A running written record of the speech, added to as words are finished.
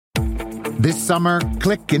This summer,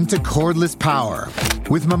 click into cordless power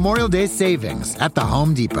with Memorial Day savings at the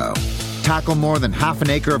Home Depot. Tackle more than half an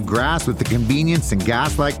acre of grass with the convenience and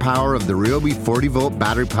gas-like power of the Ryobi 40-volt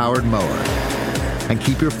battery-powered mower. And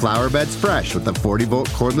keep your flower beds fresh with the 40-volt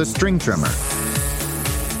cordless string trimmer.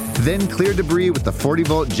 Then clear debris with the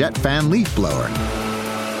 40-volt jet fan leaf blower.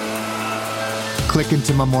 Click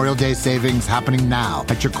into Memorial Day savings happening now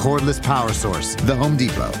at your cordless power source, the Home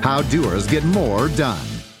Depot. How doers get more done.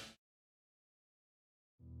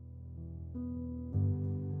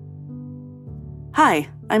 Hi,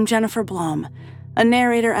 I'm Jennifer Blom, a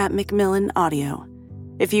narrator at Macmillan Audio.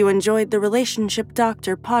 If you enjoyed the Relationship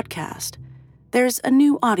Doctor podcast, there's a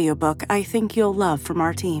new audiobook I think you'll love from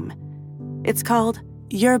our team. It's called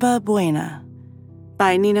Yerba Buena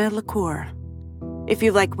by Nina LaCour. If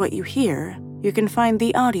you like what you hear, you can find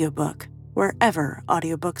the audiobook wherever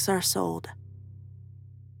audiobooks are sold.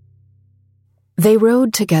 They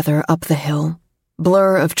rode together up the hill.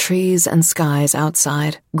 Blur of trees and skies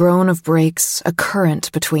outside, groan of brakes, a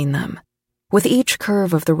current between them. With each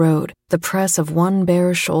curve of the road, the press of one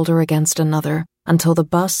bare shoulder against another, until the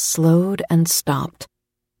bus slowed and stopped.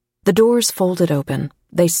 The doors folded open,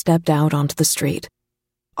 they stepped out onto the street.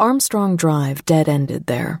 Armstrong Drive dead-ended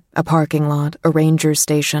there, a parking lot, a ranger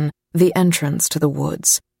station, the entrance to the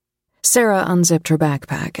woods. Sarah unzipped her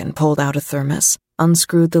backpack and pulled out a thermos,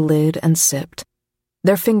 unscrewed the lid and sipped.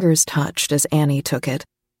 Their fingers touched as Annie took it,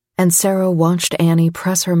 and Sarah watched Annie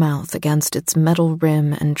press her mouth against its metal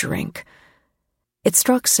rim and drink. It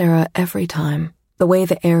struck Sarah every time, the way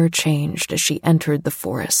the air changed as she entered the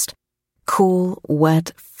forest. Cool,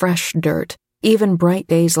 wet, fresh dirt, even bright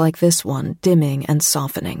days like this one dimming and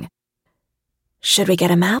softening. "Should we get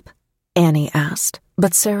a map?" Annie asked,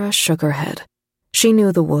 but Sarah shook her head. She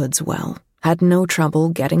knew the woods well, had no trouble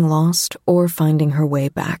getting lost or finding her way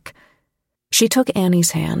back. She took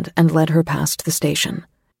Annie's hand and led her past the station.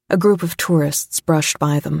 A group of tourists brushed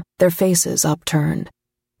by them, their faces upturned.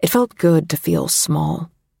 It felt good to feel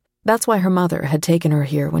small. That's why her mother had taken her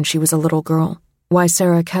here when she was a little girl, why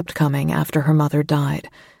Sarah kept coming after her mother died.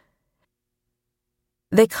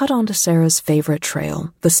 They cut onto Sarah's favorite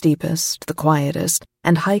trail, the steepest, the quietest,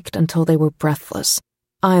 and hiked until they were breathless,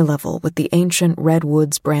 eye level with the ancient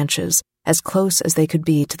redwoods branches, as close as they could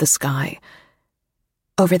be to the sky.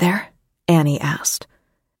 "Over there?" Annie asked.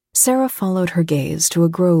 Sarah followed her gaze to a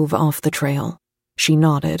grove off the trail. She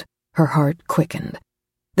nodded, her heart quickened.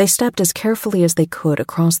 They stepped as carefully as they could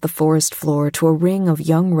across the forest floor to a ring of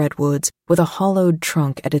young redwoods with a hollowed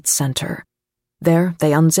trunk at its center. There,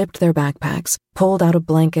 they unzipped their backpacks, pulled out a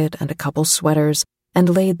blanket and a couple sweaters, and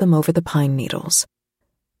laid them over the pine needles.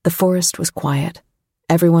 The forest was quiet.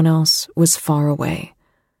 Everyone else was far away.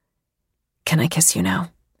 "Can I kiss you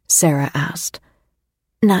now?" Sarah asked.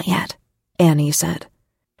 "Not yet," Annie said.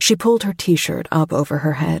 She pulled her t-shirt up over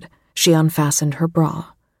her head. She unfastened her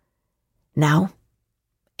bra. "Now?"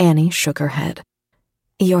 Annie shook her head.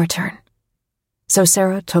 "Your turn." So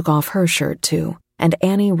Sarah took off her shirt too, and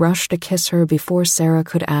Annie rushed to kiss her before Sarah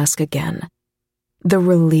could ask again. The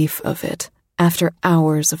relief of it, after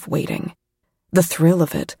hours of waiting. The thrill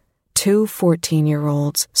of it, 2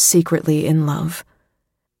 14-year-olds secretly in love.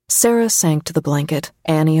 Sarah sank to the blanket,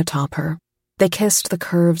 Annie atop her. They kissed the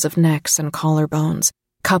curves of necks and collarbones,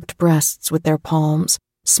 cupped breasts with their palms,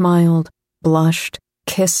 smiled, blushed,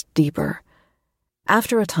 kissed deeper.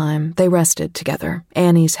 After a time, they rested together,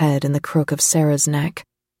 Annie's head in the crook of Sarah's neck.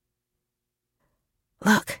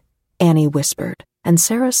 "Look," Annie whispered, and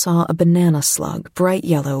Sarah saw a banana slug, bright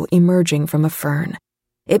yellow, emerging from a fern.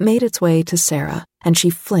 It made its way to Sarah, and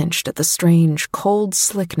she flinched at the strange, cold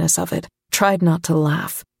slickness of it, tried not to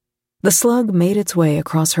laugh. The slug made its way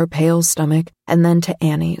across her pale stomach and then to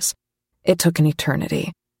Annie's. It took an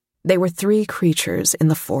eternity. They were 3 creatures in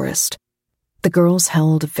the forest. The girls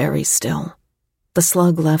held very still. The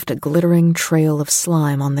slug left a glittering trail of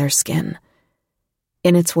slime on their skin.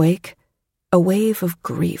 In its wake, a wave of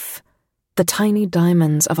grief. The tiny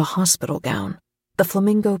diamonds of a hospital gown, the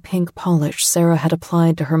flamingo pink polish Sarah had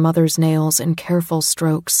applied to her mother's nails in careful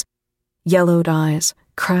strokes, yellowed eyes,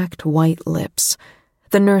 cracked white lips,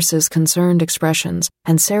 the nurse's concerned expressions,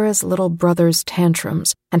 and Sarah's little brother's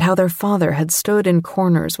tantrums, and how their father had stood in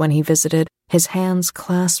corners when he visited, his hands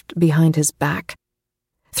clasped behind his back.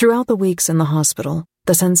 Throughout the weeks in the hospital,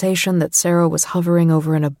 the sensation that Sarah was hovering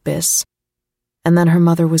over an abyss. And then her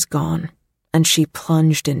mother was gone, and she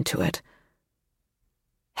plunged into it.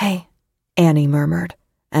 "Hey," Annie murmured,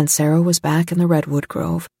 and Sarah was back in the redwood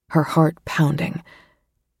grove, her heart pounding.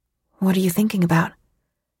 "What are you thinking about?"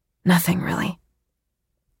 "Nothing, really."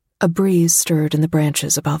 A breeze stirred in the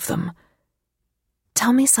branches above them.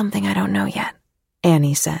 "Tell me something I don't know yet,"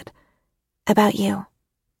 Annie said. About you.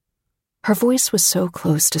 Her voice was so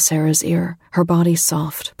close to Sarah's ear, her body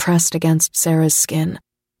soft, pressed against Sarah's skin.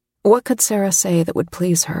 What could Sarah say that would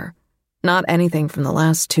please her? Not anything from the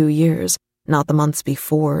last 2 years, not the months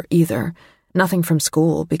before either. Nothing from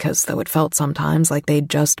school, because though it felt sometimes like they'd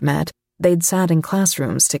just met, they'd sat in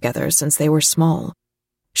classrooms together since they were small.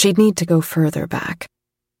 She'd need to go further back.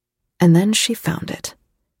 And then she found it.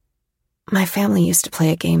 My family used to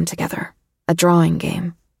play a game together, a drawing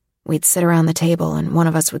game. We'd sit around the table and one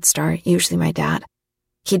of us would start, usually my dad.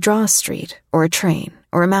 He'd draw a street, or a train,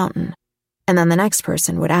 or a mountain, and then the next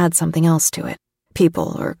person would add something else to it,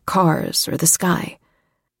 people or cars or the sky.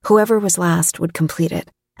 Whoever was last would complete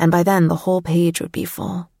it, and by then the whole page would be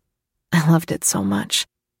full. I loved it so much,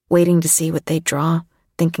 waiting to see what they'd draw,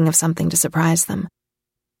 thinking of something to surprise them.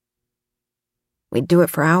 We'd do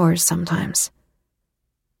it for hours sometimes.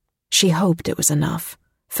 She hoped it was enough,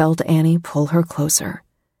 felt Annie pull her closer.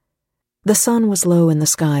 The sun was low in the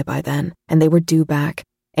sky by then, and they were due back,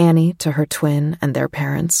 Annie to her twin and their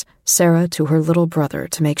parents, Sarah to her little brother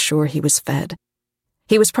to make sure he was fed.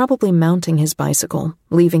 He was probably mounting his bicycle,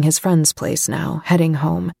 leaving his friend's place now, heading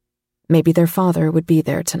home. Maybe their father would be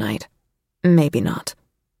there tonight. Maybe not.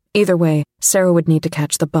 Either way, Sarah would need to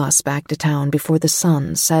catch the bus back to town before the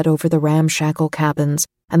sun set over the ramshackle cabins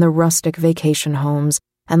and the rustic vacation homes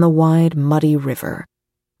and the wide, muddy river.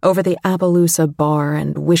 Over the Appaloosa bar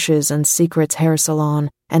and Wishes and Secrets hair salon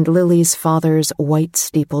and Lily's father's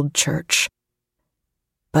white-steepled church.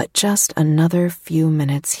 But just another few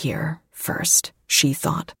minutes here first, she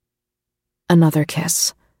thought. Another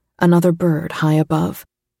kiss, another bird high above,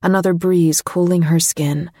 another breeze cooling her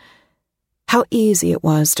skin. How easy it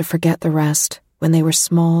was to forget the rest when they were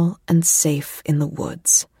small and safe in the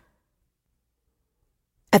woods.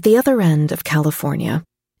 At the other end of California,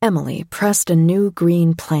 Emily pressed a new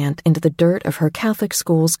green plant into the dirt of her Catholic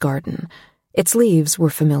school's garden. Its leaves were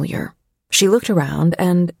familiar. She looked around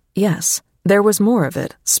and, yes, there was more of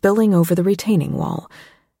it spilling over the retaining wall.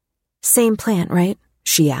 "Same plant, right?"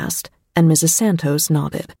 she asked, and Mrs. Santos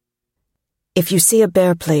nodded. "If you see a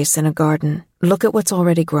bare place in a garden, look at what's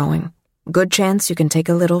already growing. Good chance you can take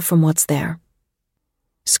a little from what's there."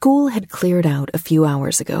 School had cleared out a few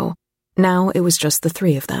hours ago. Now it was just the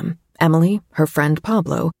three of them, Emily, her friend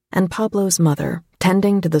Pablo, and Pablo's mother,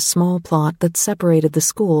 tending to the small plot that separated the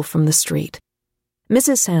school from the street.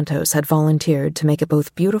 Mrs. Santos had volunteered to make it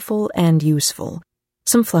both beautiful and useful.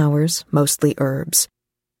 Some flowers, mostly herbs.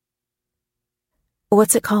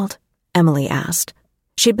 "What's it called?" Emily asked.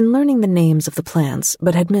 She'd been learning the names of the plants,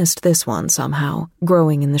 but had missed this one somehow,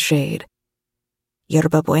 growing in the shade.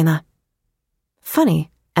 "Yerba buena."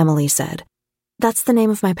 "Funny," Emily said. "That's the name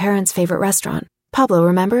of my parents' favorite restaurant. Pablo,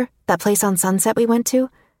 remember? That place on Sunset we went to?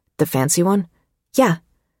 The fancy one?" "Yeah."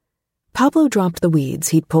 Pablo dropped the weeds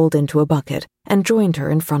he'd pulled into a bucket and joined her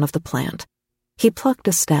in front of the plant. He plucked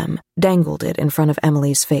a stem, dangled it in front of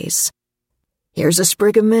Emily's face. "Here's a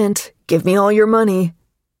sprig of mint. Give me all your money."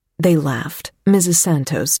 They laughed, Mrs.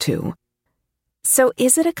 Santos too. "So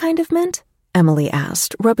is it a kind of mint?" Emily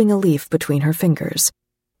asked, rubbing a leaf between her fingers.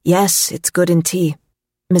 "Yes, it's good in tea,"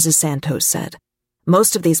 Mrs. Santos said.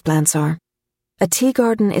 "Most of these plants are. A tea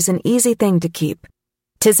garden is an easy thing to keep.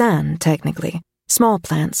 Tisane, technically. Small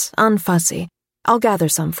plants, unfussy. I'll gather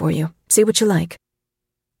some for you. See what you like."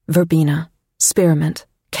 Verbena, spearmint,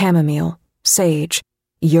 chamomile, sage,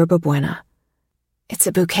 yerba buena. "It's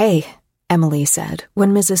a bouquet," Emily said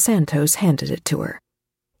when Mrs. Santos handed it to her.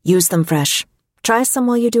 "Use them fresh. Try some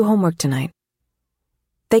while you do homework tonight."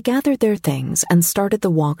 They gathered their things and started the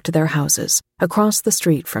walk to their houses, across the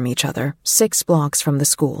street from each other, 6 blocks from the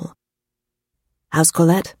school. "How's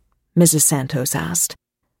Colette?" Mrs. Santos asked.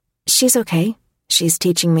 "She's okay. She's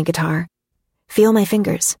teaching me guitar. Feel my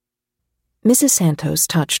fingers." Mrs. Santos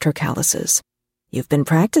touched her calluses. "You've been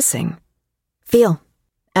practicing." "Feel,"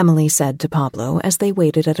 Emily said to Pablo as they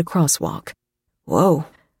waited at a crosswalk. "Whoa."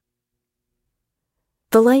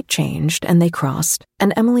 The light changed and they crossed,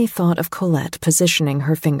 and Emily thought of Colette positioning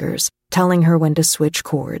her fingers, telling her when to switch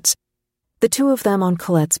chords. The two of them on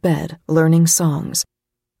Colette's bed, learning songs.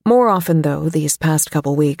 More often, though, these past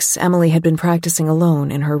couple weeks, Emily had been practicing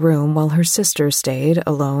alone in her room while her sister stayed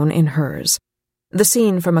alone in hers. The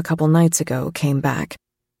scene from a couple nights ago came back.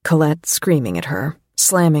 Colette screaming at her,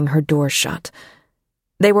 slamming her door shut.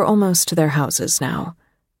 They were almost to their houses now.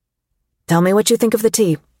 "Tell me what you think of the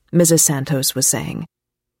tea," Mrs. Santos was saying.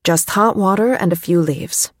 "Just hot water and a few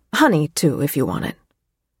leaves. Honey, too, if you want it."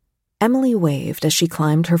 Emily waved as she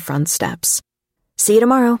climbed her front steps. "See you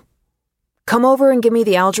tomorrow." "Come over and give me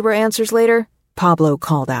the algebra answers later," Pablo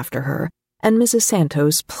called after her, and Mrs.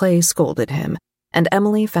 Santos play-scolded him, and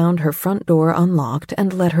Emily found her front door unlocked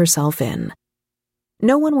and let herself in.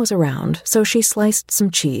 No one was around, so she sliced some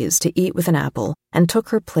cheese to eat with an apple and took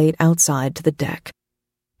her plate outside to the deck.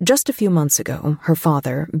 Just a few months ago, her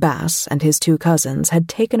father, Bass, and his 2 cousins had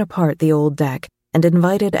taken apart the old deck and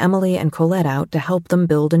invited Emily and Colette out to help them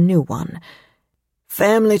build a new one.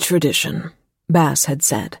 "Family tradition," Bass had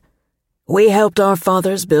said. "We helped our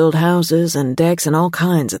fathers build houses and decks and all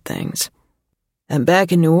kinds of things." "And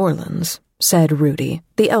back in New Orleans," said Rudy,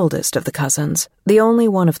 the eldest of the cousins, the only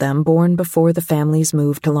one of them born before the families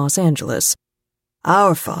moved to Los Angeles,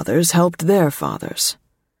 "our fathers helped their fathers."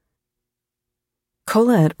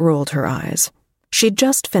 Colette rolled her eyes. She'd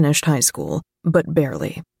just finished high school, but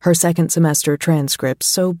barely, her second semester transcript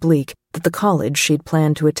so bleak that the college she'd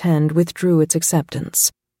planned to attend withdrew its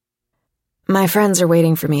acceptance. "My friends are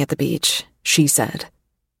waiting for me at the beach," she said.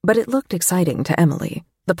 But it looked exciting to Emily.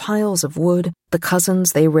 The piles of wood, the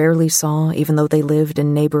cousins they rarely saw even though they lived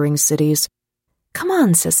in neighboring cities. "Come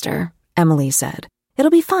on, sister," Emily said.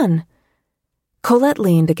 "It'll be fun." Colette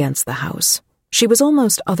leaned against the house. She was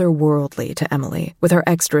almost otherworldly to Emily, with her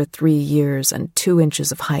extra 3 years and 2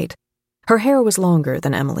 inches of height. Her hair was longer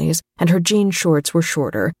than Emily's, and her jean shorts were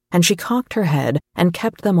shorter, and she cocked her head and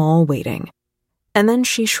kept them all waiting. And then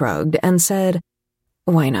she shrugged and said,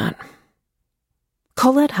 "Why not?"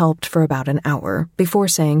 Colette helped for about an hour before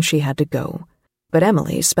saying she had to go, but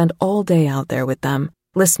Emily spent all day out there with them,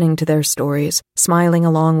 listening to their stories, smiling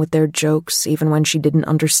along with their jokes even when she didn't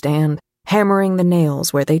understand, hammering the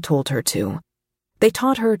nails where they told her to. They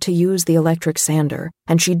taught her to use the electric sander,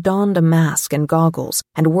 and she donned a mask and goggles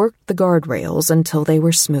and worked the guardrails until they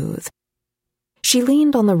were smooth. She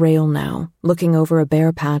leaned on the rail now, looking over a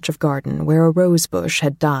bare patch of garden where a rose bush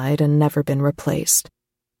had died and never been replaced.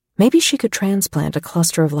 Maybe she could transplant a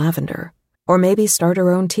cluster of lavender, or maybe start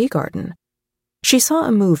her own tea garden. She saw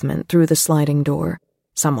a movement through the sliding door.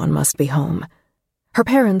 Someone must be home. Her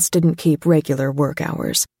parents didn't keep regular work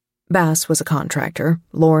hours. Bass was a contractor,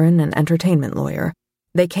 Lauren an entertainment lawyer.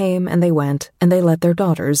 They came and they went, and they let their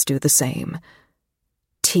daughters do the same.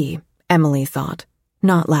 Tea, Emily thought,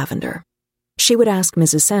 not lavender. She would ask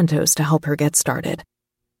Mrs. Santos to help her get started.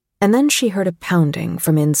 And then she heard a pounding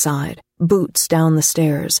from inside, boots down the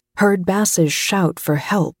stairs, heard Bass's shout for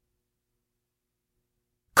help.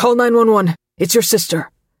 "Call 911, it's your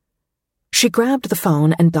sister." She grabbed the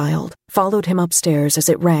phone and dialed, followed him upstairs as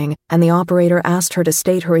it rang, and the operator asked her to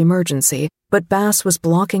state her emergency, but Bass was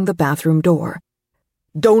blocking the bathroom door.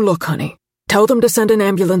 "Don't look, honey. Tell them to send an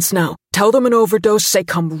ambulance now. Tell them an overdose, say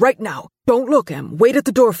come right now. Don't look, Em. Wait at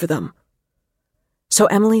the door for them." So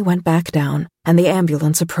Emily went back down, and the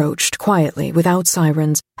ambulance approached quietly without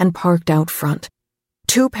sirens and parked out front.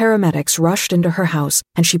 2 paramedics rushed into her house,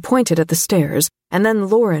 and she pointed at the stairs, and then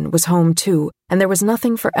Lauren was home too, and there was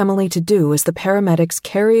nothing for Emily to do as the paramedics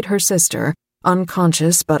carried her sister,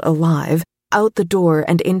 unconscious but alive, out the door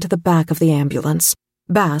and into the back of the ambulance,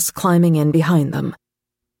 Bass climbing in behind them.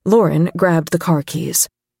 Lauren grabbed the car keys.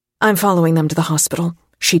 "I'm following them to the hospital,"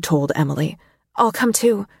 she told Emily. "I'll come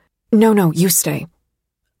too." No, you stay."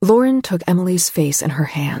 Lauren took Emily's face in her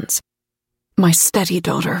hands. "My steady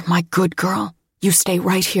daughter, my good girl. You stay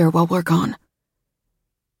right here while we're gone."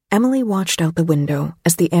 Emily watched out the window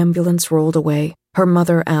as the ambulance rolled away, her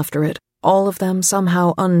mother after it, all of them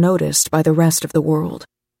somehow unnoticed by the rest of the world.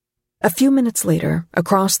 A few minutes later,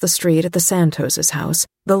 across the street at the Santos's house,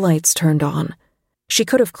 the lights turned on. She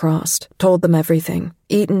could have crossed, told them everything,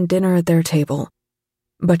 eaten dinner at their table.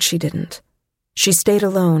 But she didn't. She stayed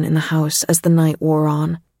alone in the house as the night wore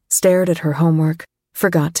on, stared at her homework,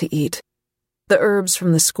 forgot to eat. The herbs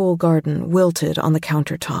from the school garden wilted on the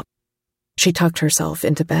countertop. She tucked herself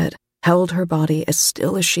into bed, held her body as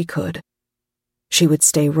still as she could. She would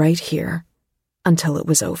stay right here until it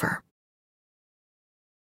was over.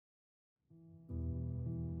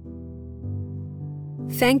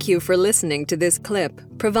 Thank you for listening to this clip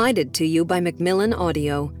provided to you by Macmillan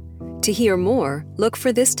Audio. To hear more, look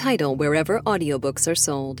for this title wherever audiobooks are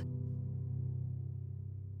sold.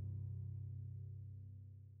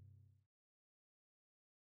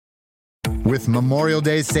 With Memorial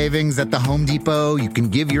Day savings at the Home Depot, you can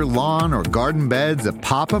give your lawn or garden beds a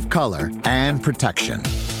pop of color and protection.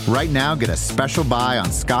 Right now, get a special buy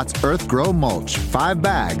on Scott's Earth Grow Mulch, 5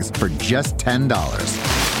 bags for just $10.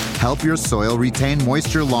 Help your soil retain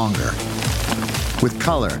moisture longer with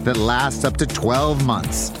color that lasts up to 12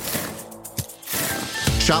 months.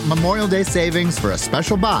 Shop Memorial Day savings for a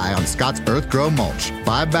special buy on Scott's Earth Grow Mulch,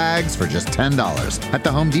 5 bags for just $10 at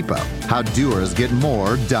the Home Depot. How doers get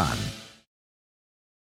more done.